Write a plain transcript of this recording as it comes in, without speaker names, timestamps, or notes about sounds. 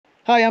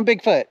Hi, I'm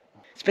Bigfoot.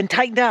 It's been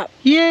tightened up.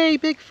 Yay,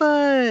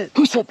 Bigfoot!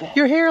 Who said that?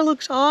 Your hair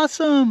looks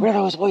awesome. Where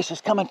are those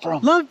voices coming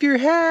from? Love your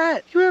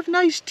hat. You have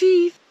nice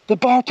teeth. The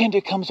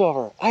bartender comes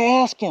over. I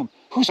ask him,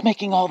 who's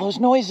making all those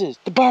noises?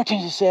 The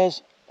bartender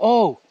says,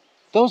 oh,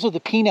 those are the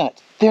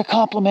peanuts. They're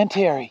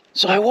complimentary.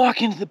 So I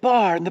walk into the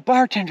bar and the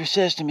bartender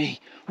says to me,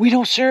 we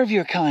don't serve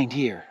your kind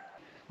here.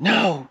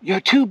 No,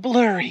 you're too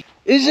blurry.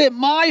 Is it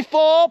my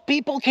fault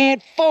people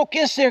can't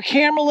focus their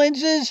camera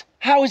lenses?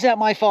 How is that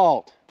my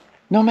fault?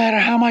 No matter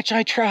how much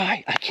I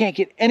try, I can't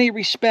get any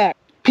respect.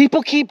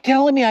 People keep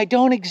telling me I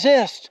don't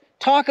exist.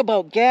 Talk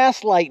about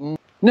gaslighting.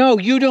 No,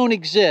 you don't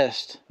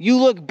exist. You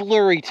look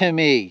blurry to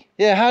me.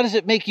 Yeah, how does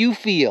it make you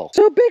feel?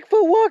 So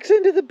Bigfoot walks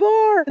into the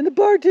bar, and the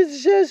bartender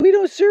says, we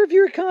don't serve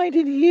your kind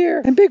in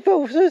here. And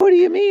Bigfoot says, what do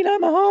you mean?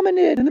 I'm a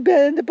hominid.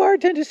 And the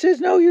bartender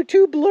says, no, you're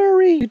too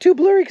blurry. You're too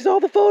blurry because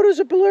all the photos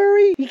are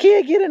blurry. You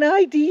can't get an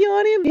ID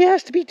on him. He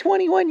has to be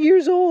 21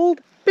 years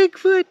old.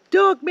 Bigfoot,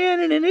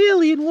 Dogman, and an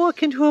alien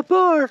walk into a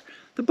bar.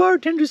 The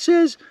bartender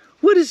says,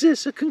 what is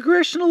this, a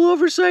congressional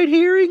oversight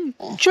hearing?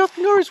 Chuck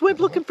Norris went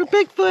looking for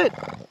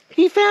Bigfoot.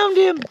 He found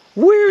him.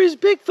 Where is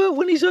Bigfoot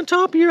when he's on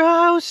top of your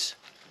house?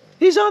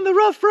 He's on the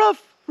rough.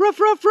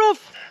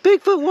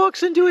 Bigfoot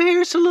walks into a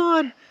hair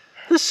salon.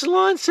 The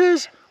salon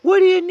says, what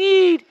do you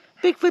need?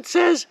 Bigfoot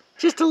says,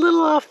 just a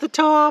little off the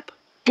top.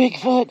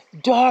 Bigfoot,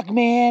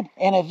 Dogman,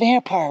 and a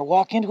vampire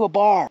walk into a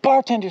bar.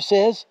 Bartender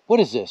says, what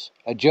is this,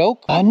 a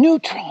joke? A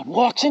neutron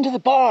walks into the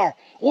bar,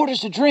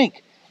 orders a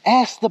drink,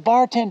 asks the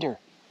bartender,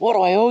 what do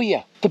I owe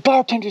you? The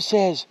bartender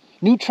says,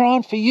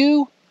 neutron for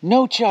you,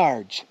 no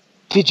charge.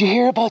 Did you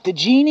hear about the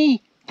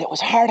genie? That was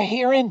hard of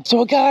hearing.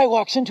 So a guy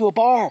walks into a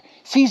bar,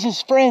 sees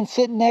his friend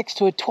sitting next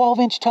to a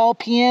 12-inch tall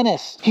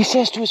pianist. He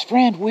says to his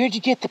friend, where'd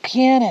you get the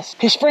pianist?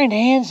 His friend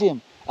hands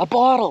him a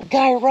bottle. The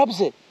guy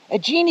rubs it. A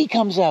genie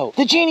comes out.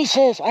 The genie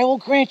says, I will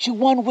grant you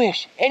one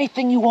wish,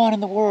 anything you want in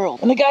the world.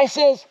 And the guy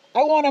says, I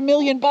want $1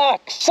 million.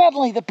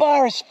 Suddenly the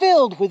bar is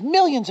filled with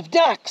millions of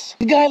ducks.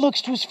 The guy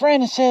looks to his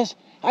friend and says,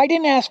 I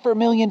didn't ask for $1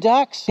 million.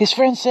 His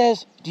friend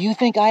says, do you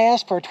think I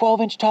asked for a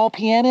 12-inch tall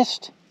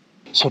pianist?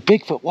 So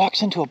Bigfoot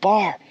walks into a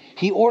bar.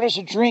 He orders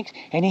a drink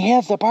and he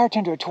hands the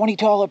bartender a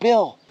 $20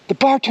 bill. The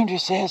bartender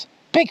says,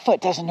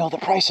 Bigfoot doesn't know the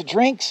price of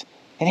drinks,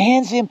 and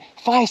hands him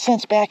 5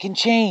 cents back in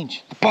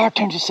change. The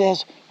bartender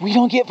says, we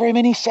don't get very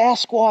many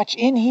Sasquatch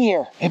in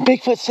here. And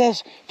Bigfoot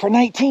says, for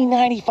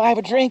 $19.95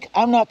 a drink,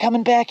 I'm not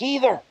coming back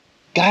either.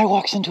 Guy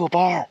walks into a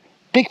bar.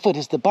 Bigfoot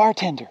is the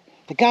bartender.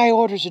 The guy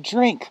orders a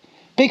drink.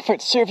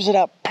 Bigfoot serves it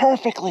up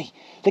perfectly.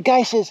 The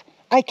guy says,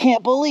 I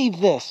can't believe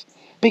this.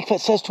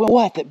 Bigfoot says to him,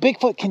 what, that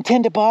Bigfoot can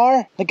tend a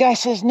bar? The guy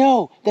says,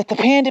 no, that the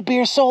Panda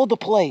Bear sold the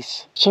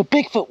place. So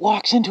Bigfoot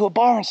walks into a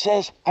bar and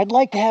says, I'd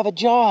like to have a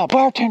job.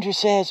 Bartender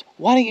says,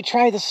 why don't you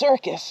try the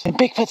circus? And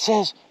Bigfoot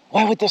says,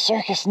 why would the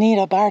circus need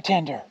a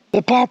bartender?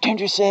 The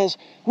bartender says,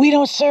 we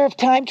don't serve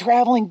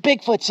time-traveling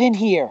Bigfoots in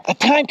here. A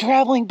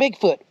time-traveling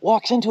Bigfoot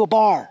walks into a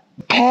bar.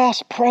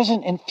 Past,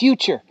 present, and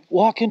future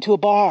walk into a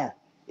bar.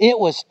 It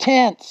was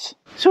tense.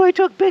 So I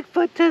took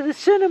Bigfoot to the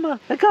cinema.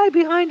 The guy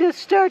behind us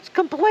starts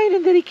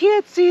complaining that he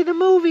can't see the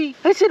movie.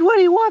 I said, what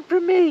do you want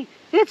from me?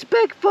 It's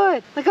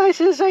Bigfoot. The guy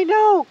says, I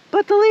know,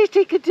 but the least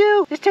he could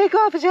do is take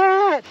off his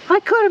hat. I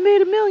could have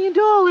made $1 million.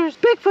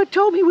 Bigfoot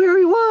told me where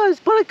he was,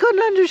 but I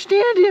couldn't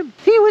understand him.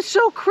 He was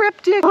so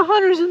cryptic. A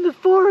hunter's in the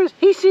forest.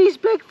 He sees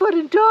Bigfoot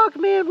and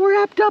Dogman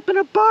wrapped up in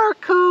a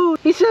barcode.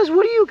 He says,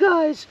 what are you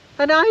guys,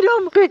 an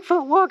item?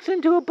 Bigfoot walks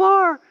into a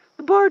bar.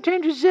 The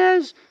bartender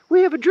says,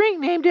 we have a drink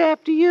named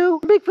after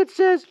you. Bigfoot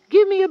says,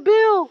 give me a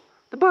bill.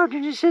 The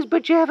bartender says,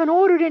 but you haven't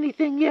ordered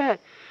anything yet.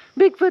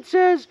 Bigfoot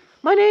says,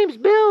 my name's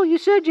Bill. You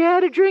said you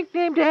had a drink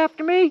named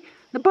after me.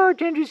 The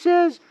bartender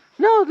says,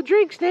 no, the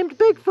drink's named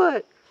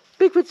Bigfoot.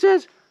 Bigfoot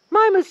says,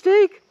 my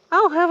mistake.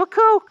 I'll have a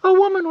Coke. A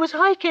woman was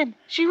hiking.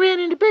 She ran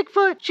into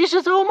Bigfoot. She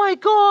says, oh my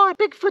God.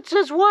 Bigfoot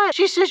says, what?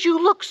 She says,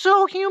 you look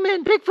so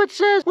human. Bigfoot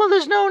says, well,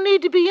 there's no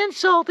need to be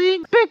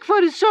insulting.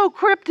 Bigfoot is so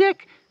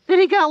cryptic that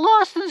he got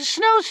lost in the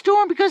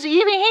snowstorm because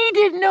even he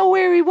didn't know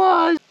where he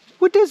was.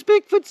 What does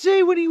Bigfoot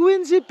say when he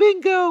wins at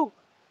bingo?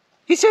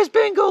 He says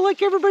bingo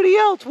like everybody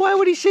else. Why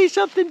would he say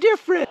something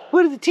different?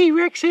 What did the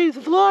T-Rex say to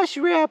the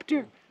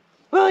Velociraptor?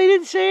 Well, he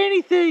didn't say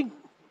anything.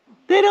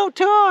 They don't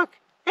talk.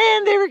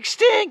 And they're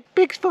extinct.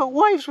 Bigfoot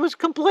wife was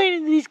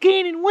complaining that he's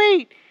gaining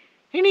weight.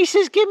 And he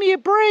says, give me a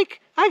break.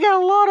 I got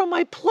a lot on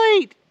my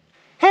plate.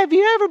 Have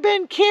you ever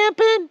been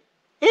camping?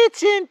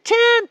 It's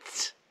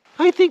intense.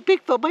 I think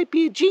Bigfoot might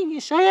be a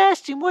genius. I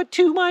asked him what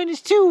 2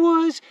 minus 2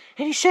 was,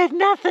 and he said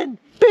nothing.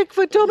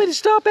 Bigfoot told me to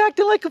stop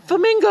acting like a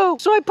flamingo,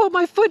 so I put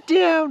my foot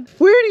down.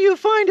 Where do you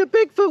find a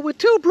Bigfoot with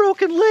 2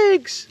 broken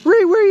legs?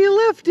 Right where you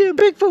left him.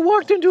 Bigfoot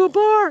walked into a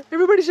bar.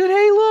 Everybody said,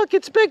 hey, look,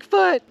 it's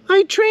Bigfoot.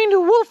 I trained a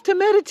wolf to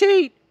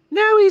meditate.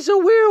 Now he's a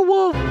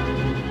werewolf.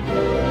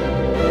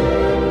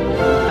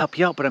 Help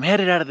you out, but I'm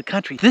headed out of the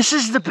country. This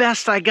is the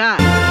best I got.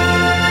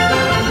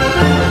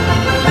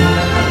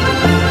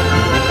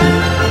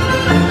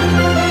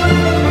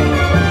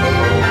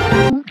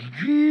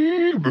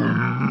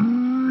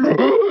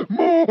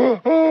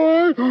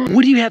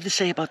 What do you have to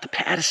say about the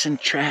Pattison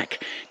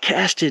track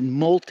cast in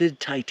molted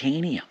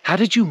titanium? How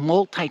did you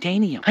molt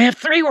titanium? I have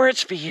 3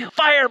 words for you.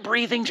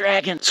 Fire-breathing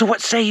dragon. So what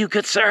say you,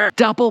 good sir?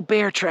 Double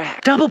bear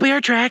track. Double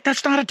bear track?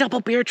 That's not a double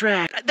bear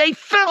track. They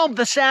filmed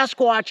the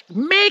Sasquatch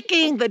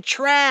making the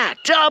track.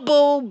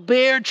 Double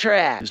bear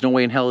track. There's no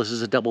way in hell this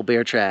is a double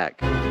bear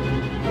track.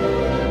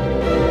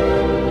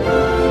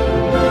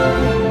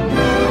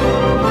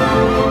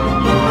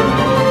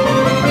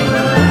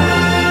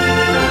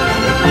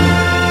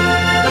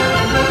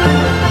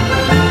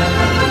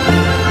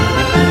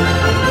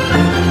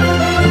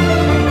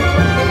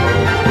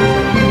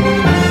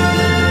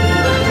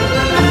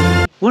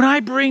 When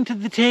I bring to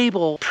the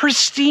table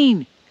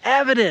pristine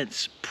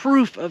evidence,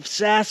 proof of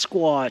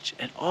Sasquatch,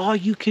 and all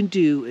you can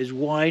do is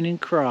whine and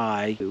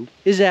cry,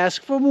 is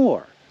ask for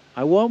more.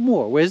 I want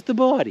more. Where's the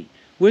body?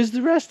 Where's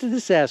the rest of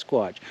the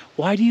Sasquatch?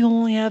 Why do you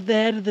only have the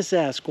head of the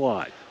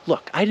Sasquatch?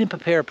 Look, I didn't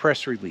prepare a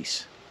press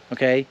release,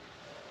 okay?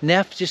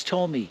 Neff just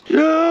told me,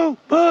 show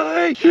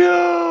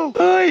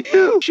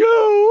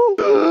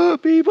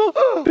people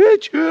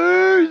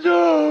pictures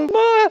of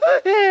my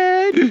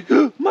head, pictures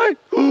of my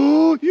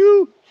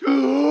head.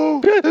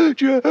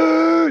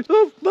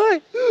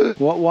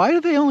 Why do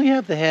they only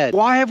have the head?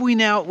 Why have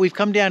we've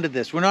come down to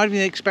this? We're not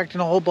even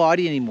expecting a whole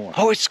body anymore.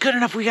 Oh, it's good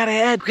enough we got a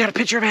head. We got a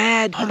picture of a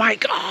head. Oh my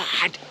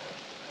God.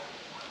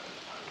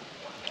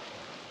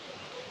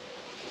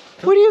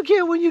 What do you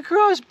get when you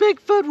cross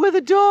Bigfoot with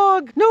a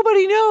dog?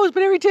 Nobody knows,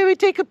 but every time I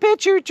take a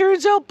picture, it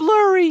turns out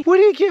blurry. What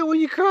do you get when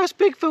you cross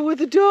Bigfoot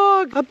with a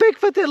dog? A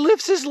Bigfoot that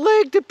lifts his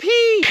leg to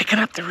pee. Picking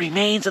up the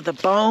remains of the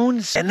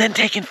bones and then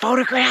taking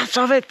photographs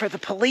of it for the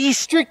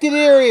police. Restricted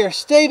area,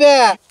 stay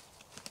back.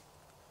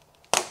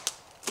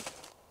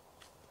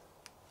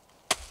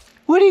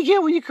 What do you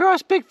get when you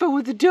cross Bigfoot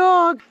with a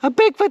dog? A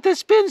Bigfoot that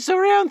spins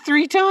around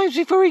 3 times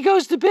before he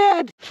goes to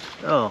bed.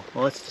 Oh,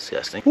 well, that's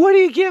disgusting. What do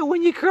you get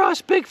when you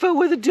cross Bigfoot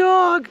with a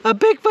dog? A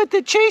Bigfoot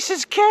that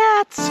chases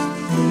cats.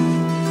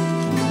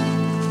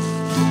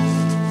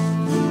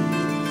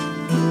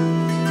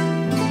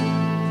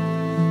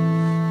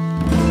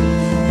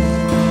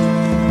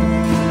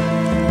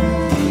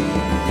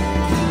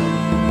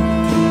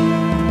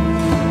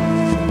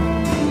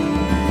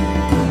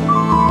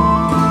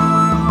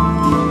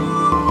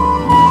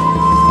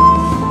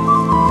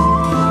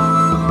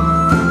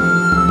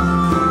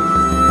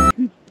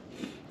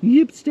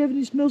 Yep,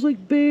 Stephanie smells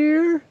like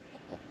bear.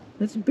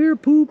 That's bear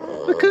poop.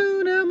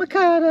 Hakuna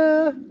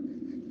Matata.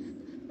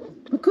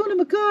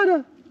 Hakuna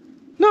Matata.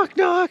 Knock,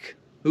 knock.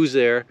 Who's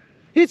there?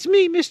 It's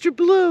me, Mr.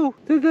 Blue.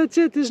 That's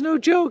it. There's no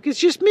joke. It's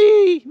just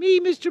me. Me,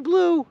 Mr.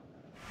 Blue.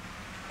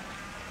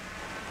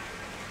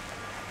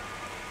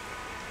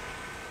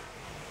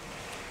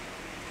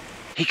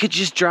 He could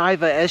just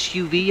drive a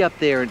SUV up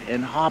there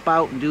and hop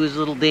out and do his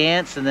little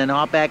dance and then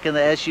hop back in the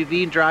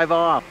SUV and drive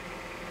off.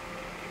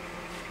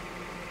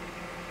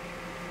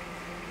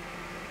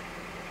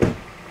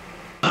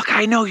 Look,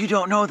 I know you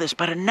don't know this,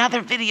 but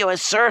another video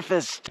has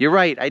surfaced. You're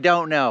right, I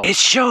don't know. It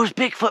shows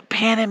Bigfoot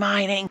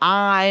pantomiming.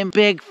 I'm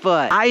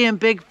Bigfoot. I am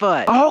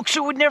Bigfoot. A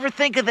hoaxer would never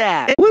think of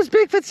that. What's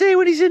Bigfoot say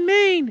when he's in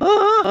Maine?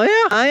 Oh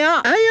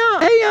yeah.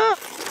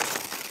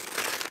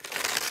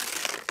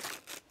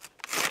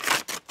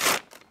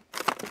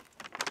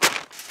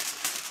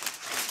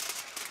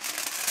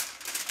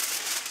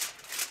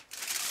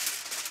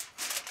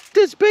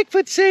 Does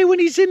Bigfoot say when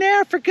he's in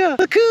Africa?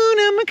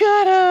 Hakuna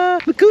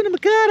Matata. Hakuna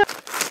Matata.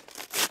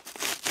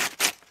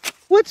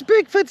 What's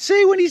Bigfoot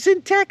say when he's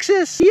in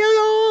Texas?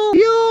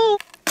 Yo.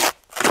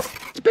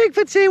 What's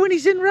Bigfoot say when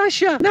he's in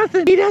Russia?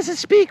 Nothing. He doesn't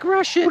speak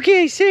Russian.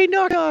 Okay, say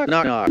knock knock.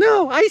 Knock knock.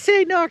 No, I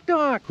say knock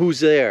knock. Who's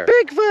there?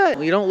 Bigfoot.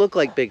 Well, you don't look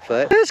like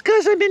Bigfoot. That's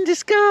because I'm in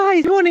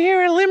disguise. You want to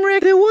hear a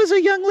limerick? There was a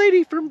young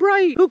lady from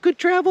Bright who could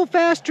travel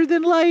faster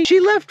than light. She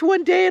left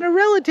one day in a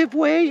relative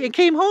way and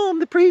came home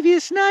the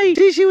previous night.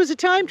 See, she was a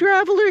time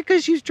traveler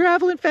because she was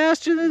traveling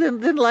faster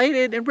than light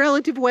in a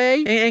relative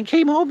way and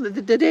came home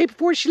the day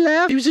before she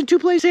left. She was in 2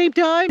 places at the same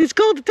time. It's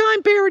called the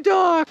time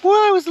paradox. When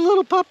I was a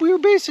little pup, we were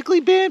basically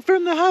banned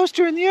from the house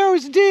during the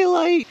hours of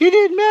daylight. It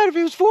didn't matter if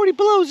it was 40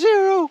 below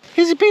zero.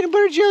 Here's a peanut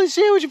butter jelly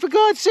sandwich, and for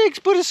God's sakes,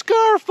 put a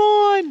scarf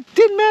on.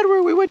 Didn't matter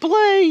where we went to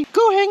play.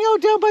 Go hang out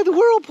down by the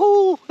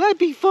whirlpool. That'd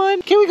be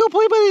fun. Can we go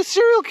play by the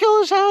serial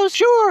killer's house?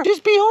 Sure.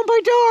 Just be home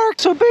by dark.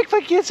 So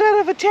Bigfoot gets out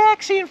of a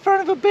taxi in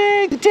front of a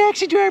bank. The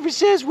taxi driver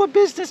says, what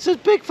business does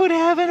Bigfoot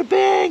have in a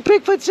bank?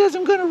 Bigfoot says,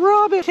 I'm gonna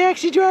rob it.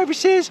 Taxi driver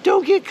says,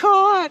 don't get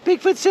caught.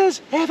 Bigfoot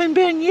says, haven't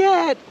been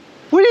yet.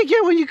 What do you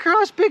get when you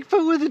cross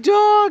Bigfoot with a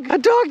dog? A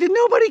dog that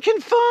nobody can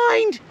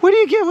find. What do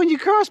you get when you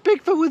cross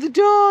Bigfoot with a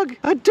dog?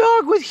 A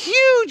dog with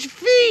huge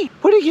feet.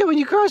 What do you get when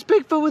you cross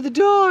Bigfoot with a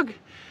dog?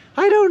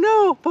 I don't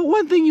know, but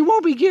one thing you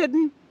won't be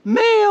getting,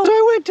 mail. So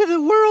I went to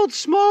the world's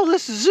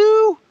smallest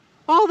zoo.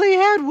 All they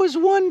had was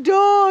one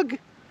dog.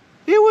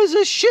 It was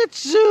a Shih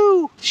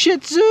Tzu. Shih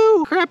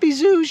Tzu. Crappy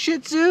zoo, Shih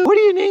Tzu. What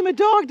do you name a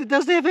dog that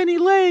doesn't have any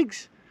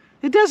legs?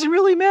 It doesn't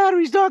really matter.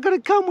 He's not going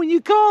to come when you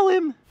call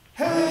him.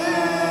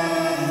 Hey!